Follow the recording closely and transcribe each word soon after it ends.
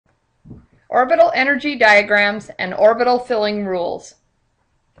Orbital energy diagrams and orbital filling rules.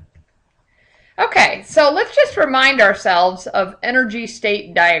 Okay, so let's just remind ourselves of energy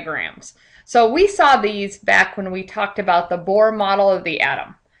state diagrams. So we saw these back when we talked about the Bohr model of the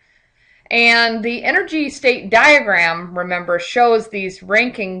atom. And the energy state diagram, remember, shows these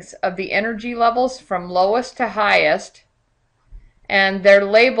rankings of the energy levels from lowest to highest. And they're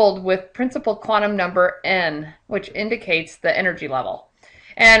labeled with principal quantum number n, which indicates the energy level.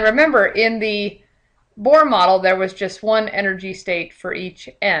 And remember, in the Bohr model, there was just one energy state for each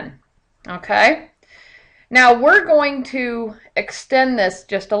n. Okay? Now, we're going to extend this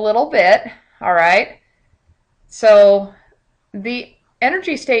just a little bit, all right? So, the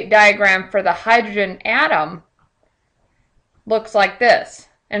energy state diagram for the hydrogen atom looks like this.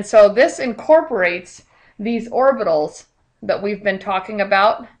 And so this incorporates these orbitals that we've been talking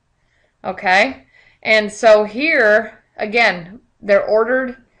about, okay? And so here, again, they're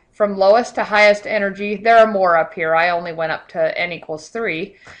ordered from lowest to highest energy. There are more up here. I only went up to n equals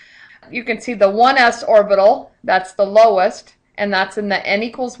 3. You can see the 1s orbital, that's the lowest, and that's in the n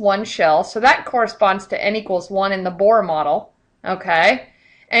equals 1 shell. So that corresponds to n equals 1 in the Bohr model, okay?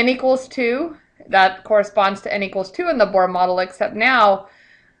 N equals 2, that corresponds to n equals 2 in the Bohr model, except now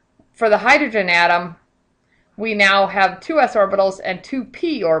for the hydrogen atom, we now have 2s orbitals and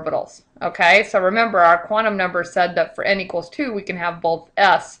 2p orbitals. Okay, so remember our quantum number said that for n equals 2 we can have both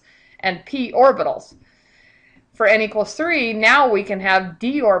s and p orbitals. For n equals 3 now we can have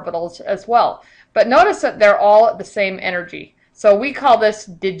d orbitals as well. But notice that they're all at the same energy. So we call this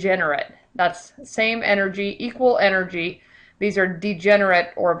degenerate. That's same energy, equal energy. These are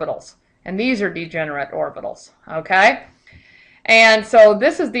degenerate orbitals. And these are degenerate orbitals. Okay? And so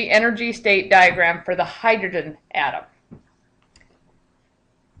this is the energy state diagram for the hydrogen atom.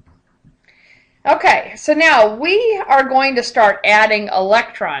 Okay, so now we are going to start adding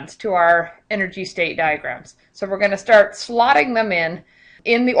electrons to our energy state diagrams. So we're going to start slotting them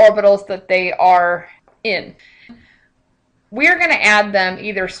in the orbitals that they are in. We're going to add them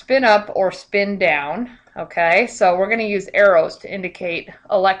either spin up or spin down. Okay, so we're going to use arrows to indicate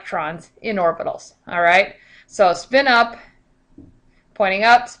electrons in orbitals. All right, so spin up, pointing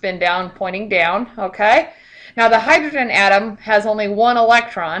up, spin down, pointing down. Okay, now the hydrogen atom has only one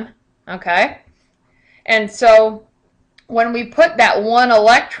electron. Okay, and so when we put that one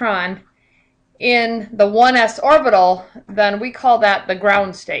electron in the 1s orbital, then we call that the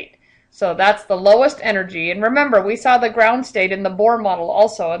ground state. So that's the lowest energy. And remember, we saw the ground state in the Bohr model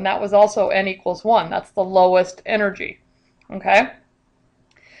also, and that was also n equals 1. That's the lowest energy. Okay?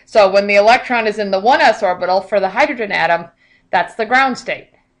 So when the electron is in the 1s orbital for the hydrogen atom, that's the ground state.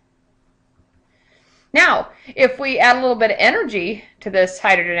 Now, if we add a little bit of energy to this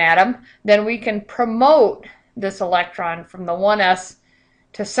hydrogen atom, then we can promote this electron from the 1s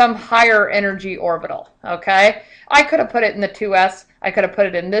to some higher energy orbital. Okay? I could have put it in the 2s. I could have put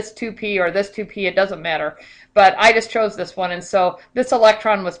it in this 2p or this 2p. It doesn't matter. But I just chose this one. And so this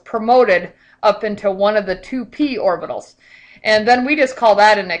electron was promoted up into one of the 2p orbitals. And then we just call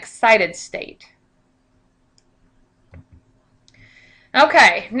that an excited state.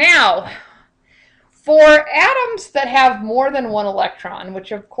 Okay, now, for atoms that have more than one electron,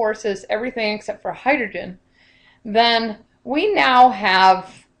 which of course is everything except for hydrogen, then we now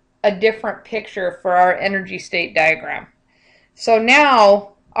have a different picture for our energy state diagram. So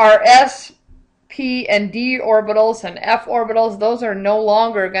now our s, p, and d orbitals and f orbitals, those are no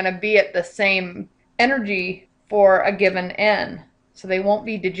longer going to be at the same energy for a given n. So they won't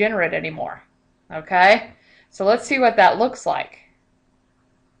be degenerate anymore. Okay? So let's see what that looks like.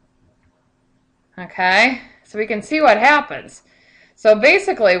 Okay? So we can see what happens. So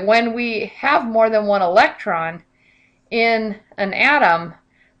basically, when we have more than one electron in an atom,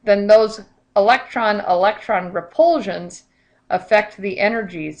 then those electron-electron repulsions affect the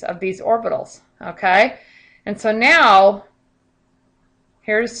energies of these orbitals. Okay? And so now,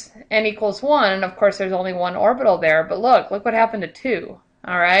 here's n equals 1, and of course there's only one orbital there, but look what happened to 2.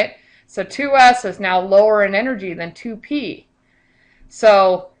 All right? So 2s is now lower in energy than 2p.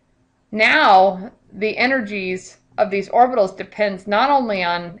 So now the energies of these orbitals depends not only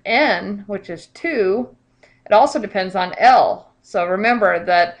on n, which is 2, it also depends on L. So remember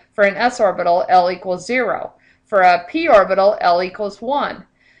that for an s orbital, L equals 0. For a p orbital, L equals 1.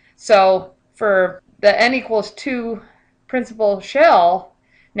 So for the n equals 2 principal shell,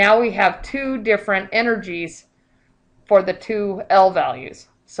 now we have two different energies for the two L values.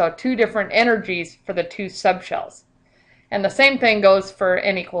 So two different energies for the two subshells. And the same thing goes for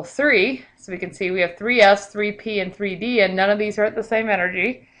n equals 3. So we can see we have 3s, 3p, and 3d, and none of these are at the same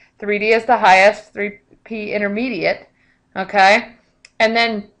energy. 3d is the highest, 3p intermediate. Okay? And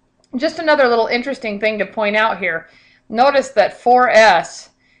then Just another little interesting thing to point out here. Notice that 4s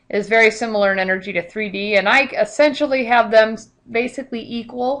is very similar in energy to 3d, and I essentially have them basically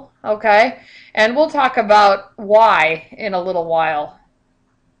equal, okay? And we'll talk about why in a little while.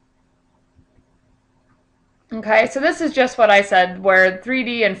 Okay, so this is just what I said, where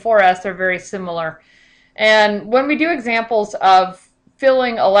 3d and 4s are very similar. And when we do examples of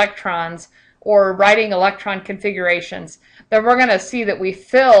filling electrons or writing electron configurations, then we're going to see that we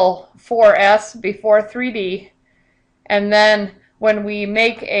fill 4s before 3d, and then when we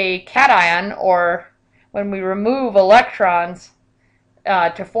make a cation, or when we remove electrons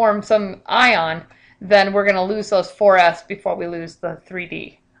to form some ion, then we're going to lose those 4s before we lose the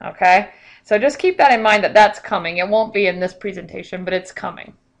 3d. Okay, so just keep that in mind, that that's coming. It won't be in this presentation, but it's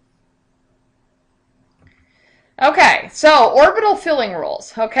coming. Okay, so orbital filling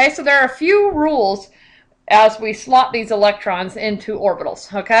rules. Okay, so there are a few rules as we slot these electrons into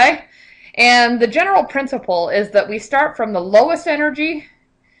orbitals. Okay, and the general principle is that we start from the lowest energy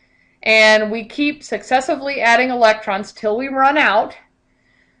and we keep successively adding electrons till we run out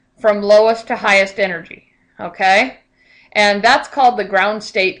from lowest to highest energy. Okay, and that's called the ground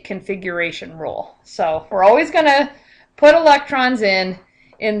state configuration rule. So we're always going to put electrons in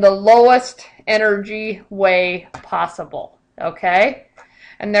the lowest energy way possible. Okay,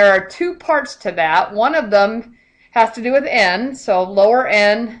 and there are two parts to that. One of them has to do with n, so lower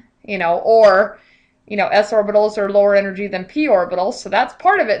n, or s orbitals are lower energy than p orbitals, so that's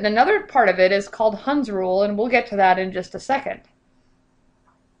part of it. And another part of it is called Hund's rule, and we'll get to that in just a second.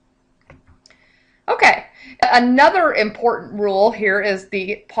 Okay, another important rule here is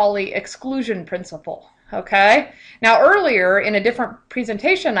the Pauli Exclusion Principle. Okay, now earlier in a different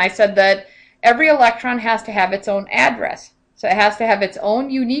presentation I said that every electron has to have its own address. So it has to have its own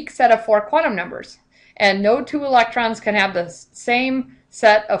unique set of 4 quantum numbers. And no two electrons can have the same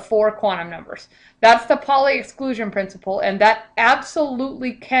set of 4 quantum numbers. That's the Pauli Exclusion Principle, and that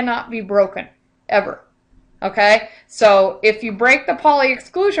absolutely cannot be broken, ever. Okay, so if you break the Pauli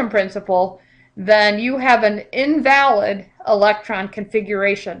Exclusion Principle, then you have an invalid electron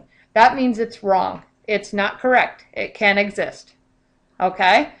configuration. That means it's wrong. It's not correct. It can't exist.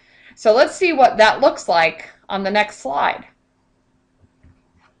 Okay, so let's see what that looks like on the next slide.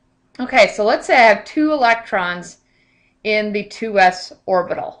 Okay, so let's say I have 2 electrons in the 2s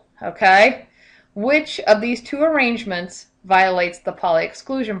orbital. Okay, which of these 2 arrangements violates the Pauli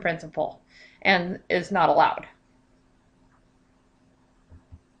Exclusion Principle and is not allowed?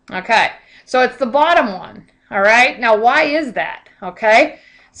 Okay, so it's the bottom one. All right, now why is that? Okay,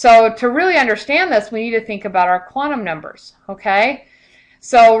 so to really understand this, we need to think about our quantum numbers. Okay,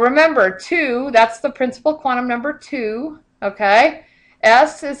 so remember 2, that's the principal quantum number 2. Okay,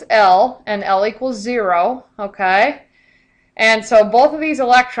 S is L, and L equals 0. Okay, and so both of these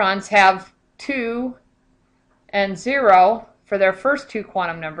electrons have 2 and 0 for their first 2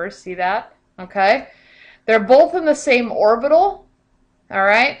 quantum numbers. See that? Okay, they're both in the same orbital. All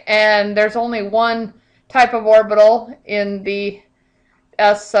right, and there's only one type of orbital in the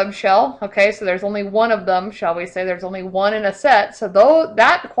S subshell. Okay, so there's only one of them, shall we say. There's only one in a set, so though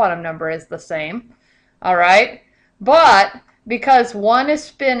that quantum number is the same. All right, but because one is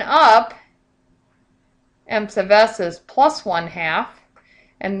spin up, m sub s is plus 1/2,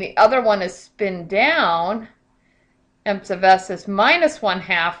 and the other one is spin down, m sub s is minus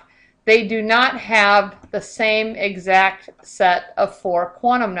 1/2, they do not have the same exact set of 4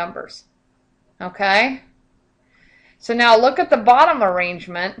 quantum numbers. Okay? So now look at the bottom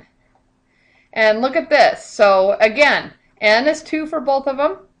arrangement and look at this. So again, n is 2 for both of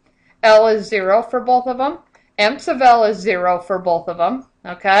them, L is 0 for both of them, m sub L is 0 for both of them.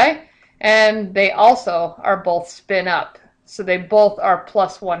 Okay? And they also are both spin up. So they both are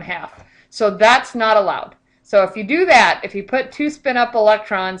plus 1/2. So that's not allowed. So if you do that, if you put 2 spin up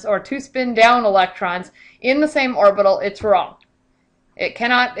electrons or 2 spin down electrons in the same orbital, it's wrong. It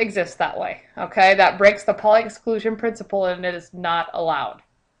cannot exist that way. Okay, that breaks the Pauli Exclusion Principle and it is not allowed.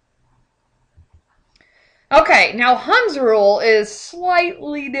 Okay, now Hund's rule is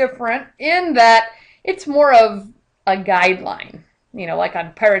slightly different in that it's more of a guideline, like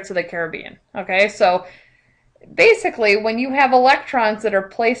on Pirates of the Caribbean. Okay, so basically, when you have electrons that are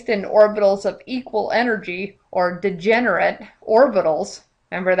placed in orbitals of equal energy, or degenerate orbitals,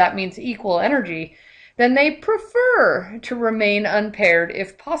 remember that means equal energy, then they prefer to remain unpaired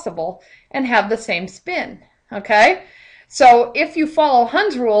if possible and have the same spin. Okay? So if you follow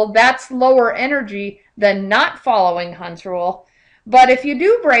Hund's rule, that's lower energy than not following Hund's rule. But if you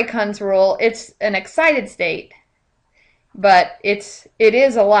do break Hund's rule, it's an excited state, but it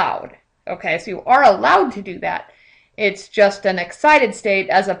is allowed. Okay, so you are allowed to do that It's just an excited state,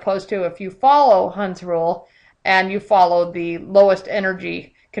 as opposed to if you follow Hund's rule and you follow the lowest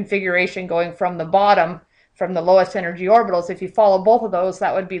energy configuration going from the bottom, from the lowest energy orbitals. If you follow both of those,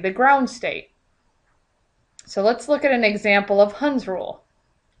 that would be the ground state. So let's look at an example of Hund's rule.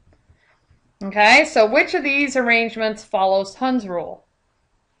 Okay, so which of these arrangements follows Hund's rule?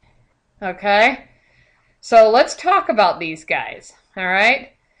 Okay, so let's talk about these guys. All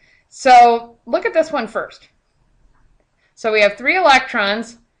right, so look at this one first. So we have 3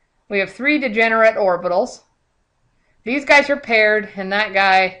 electrons, we have 3 degenerate orbitals. These guys are paired, and that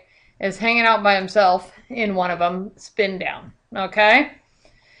guy is hanging out by himself in one of them, spin down. Okay,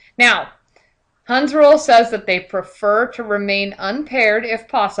 now Hund's rule says that they prefer to remain unpaired if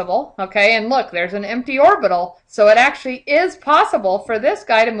possible. Okay, and look, there's an empty orbital, so it actually is possible for this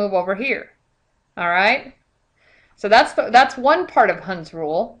guy to move over here. All right, so that's one part of Hund's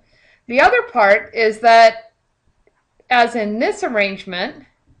rule. The other part is that, as in this arrangement,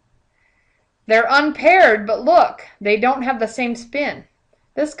 they're unpaired, but look, they don't have the same spin.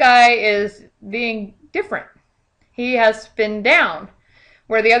 This guy is being different. He has spin down,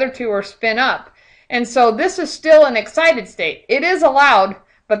 where the other two are spin up. And so this is still an excited state. It is allowed,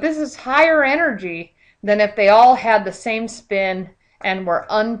 but this is higher energy than if they all had the same spin and were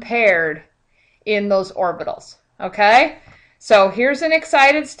unpaired in those orbitals. Okay? So here's an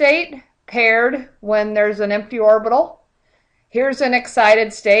excited state, paired when there's an empty orbital. Here's an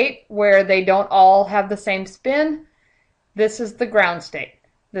excited state where they don't all have the same spin. This is the ground state.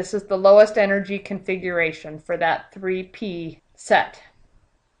 This is the lowest energy configuration for that 3p set.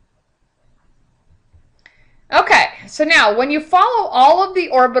 Okay, so now when you follow all of the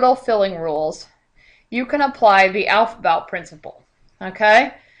orbital filling rules, you can apply the Aufbau Principle.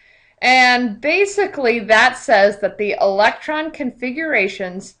 Okay? And basically that says that the electron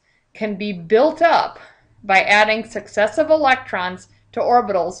configurations can be built up by adding successive electrons to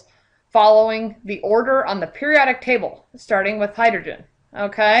orbitals following the order on the periodic table, starting with hydrogen.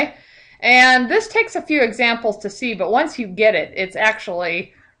 Okay? And this takes a few examples to see, but once you get it, it's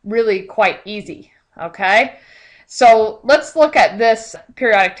actually really quite easy. Okay? So let's look at this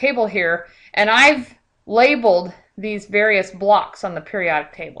periodic table here, and I've labeled these various blocks on the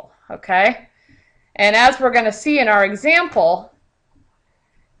periodic table. Okay? And as we're going to see in our example,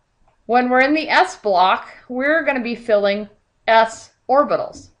 when we're in the S block, we're going to be filling S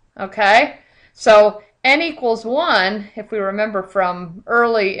orbitals. Okay? So n equals 1, if we remember from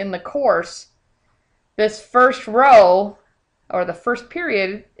early in the course, this first row, or the first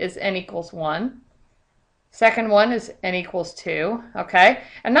period, is n equals 1. Second one is n equals 2. Okay?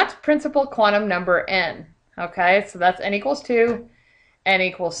 And that's principal quantum number n. Okay? So that's n equals 2, n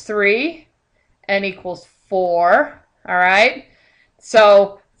equals 3, n equals 4. All right?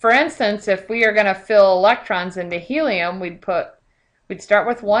 So, for instance, if we are going to fill electrons into helium, we'd start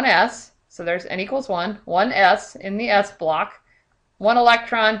with 1s. So there's n equals 1, 1s in the S block, 1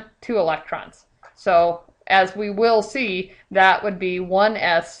 electron, 2 electrons. So as we will see, that would be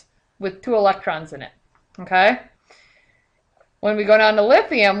 1s with 2 electrons in it. Okay? When we go down to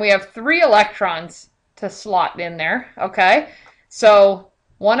lithium, we have 3 electrons to slot in there. Okay? So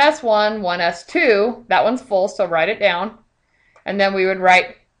 1s1, 1s2, that one's full, so write it down. And then we would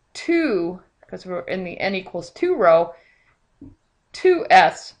write 2, because we're in the n equals 2 row,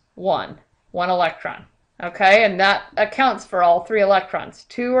 2s1, 1 electron. Okay, and that accounts for all 3 electrons.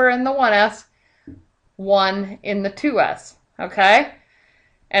 2 are in the 1s, 1 in the 2s. Okay,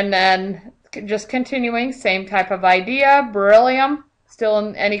 and then just continuing, same type of idea. Beryllium, still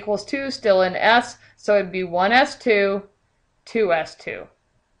in n equals 2, still in s, so it'd be 1s2, 2s2.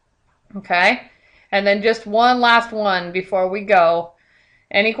 Okay, and then just one last one before we go.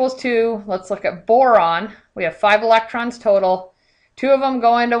 N equals 2, let's look at boron. We have 5 electrons total. 2 of them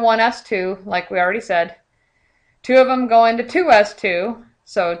go into 1s2, like we already said. 2 of them go into 2s2,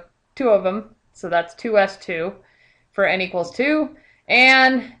 so 2 of them, so that's 2s2 for n equals 2.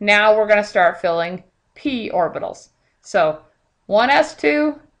 And now we're going to start filling p orbitals. So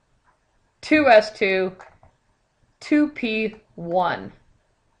 1s2, 2s2, 2p1.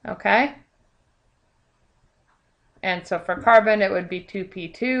 Okay? And so for carbon, it would be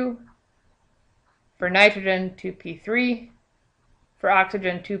 2p2. For nitrogen, 2p3. For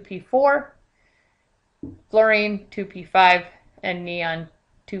oxygen, 2p4. Fluorine, 2p5. And neon,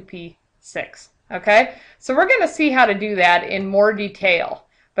 2p6. Okay? So we're going to see how to do that in more detail.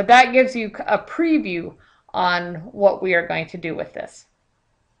 But that gives you a preview on what we are going to do with this.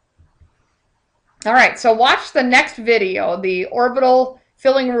 All right, so watch the next video, the orbital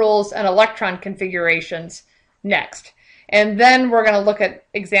filling rules and electron configurations, next. And then we're going to look at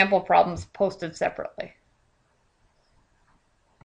example problems posted separately.